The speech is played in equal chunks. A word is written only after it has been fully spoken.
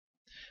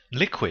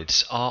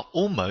Liquids are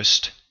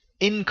almost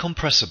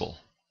incompressible.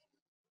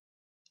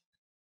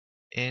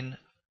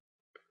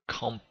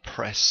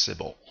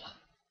 Incompressible.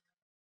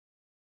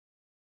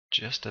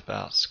 Just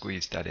about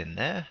squeezed that in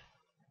there.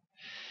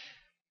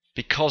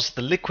 Because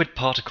the liquid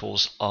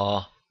particles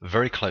are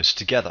very close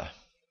together.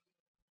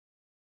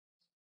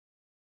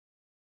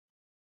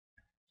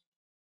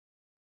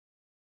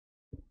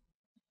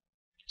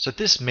 So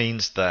this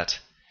means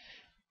that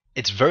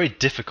it's very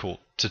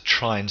difficult to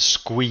try and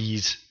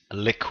squeeze a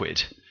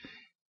liquid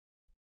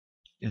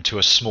into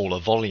a smaller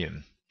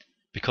volume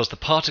because the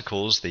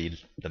particles, the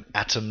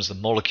atoms, the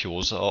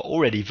molecules are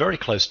already very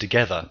close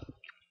together,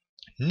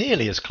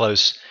 nearly as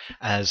close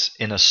as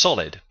in a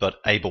solid,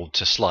 but able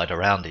to slide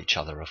around each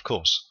other, of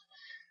course.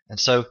 And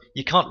so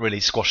you can't really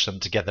squash them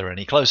together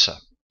any closer,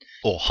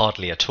 or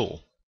hardly at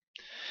all.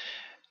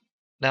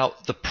 Now,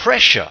 the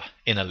pressure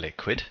in a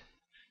liquid.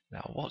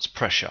 Now, what's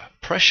pressure?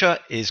 Pressure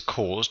is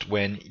caused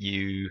when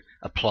you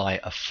apply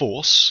a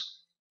force,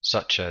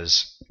 such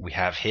as we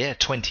have here,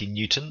 20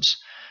 newtons,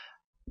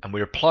 and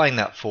we're applying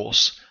that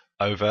force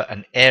over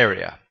an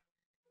area.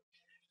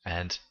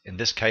 And in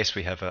this case,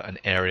 we have an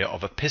area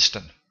of a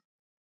piston.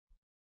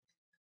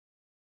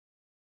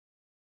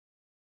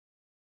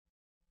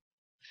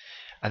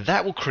 And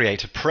that will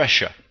create a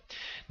pressure.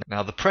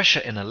 Now, the pressure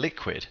in a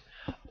liquid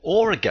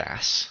or a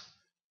gas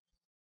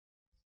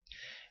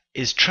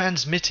is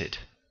transmitted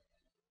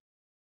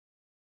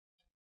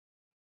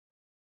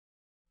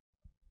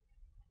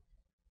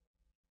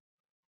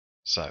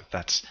So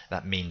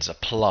that means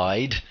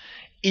applied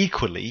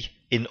equally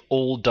in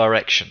all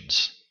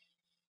directions.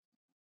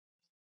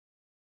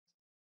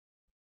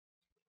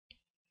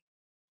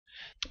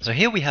 So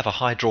here we have a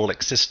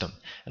hydraulic system,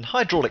 and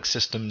hydraulic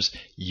systems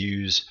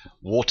use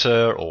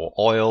water or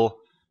oil.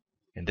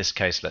 In this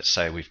case, let's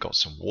say we've got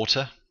some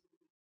water.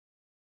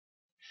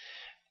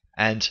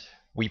 And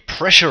we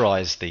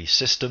pressurize the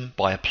system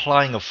by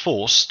applying a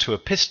force to a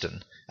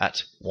piston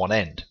at one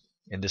end,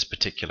 in this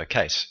particular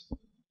case.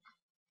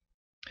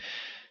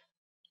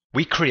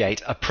 We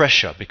create a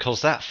pressure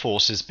because that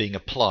force is being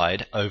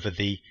applied over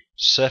the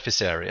surface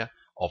area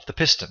of the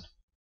piston.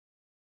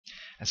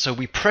 And so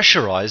we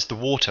pressurize the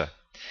water,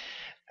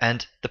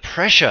 and the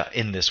pressure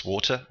in this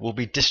water will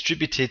be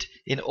distributed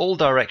in all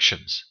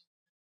directions,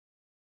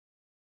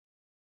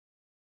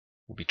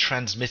 will be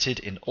transmitted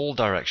in all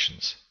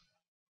directions.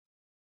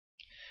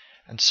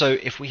 And so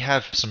if we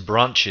have some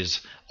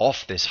branches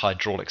off this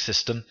hydraulic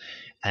system,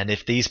 and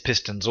if these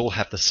pistons all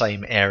have the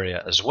same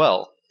area as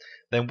well,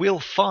 then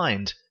we'll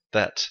find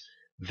that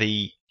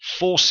the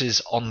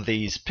forces on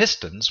these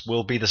pistons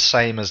will be the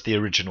same as the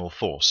original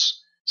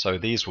force. So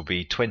these will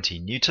be 20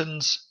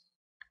 newtons,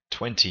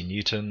 20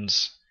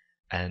 newtons,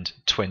 and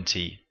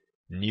 20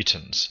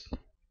 newtons.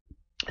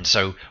 And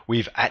so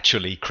we've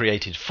actually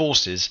created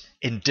forces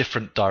in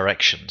different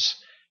directions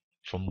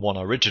from one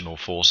original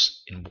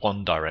force in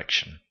one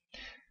direction,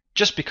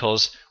 just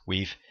because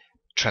we've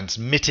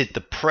transmitted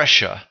the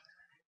pressure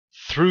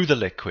through the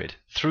liquid,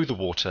 through the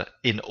water,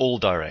 in all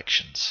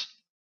directions.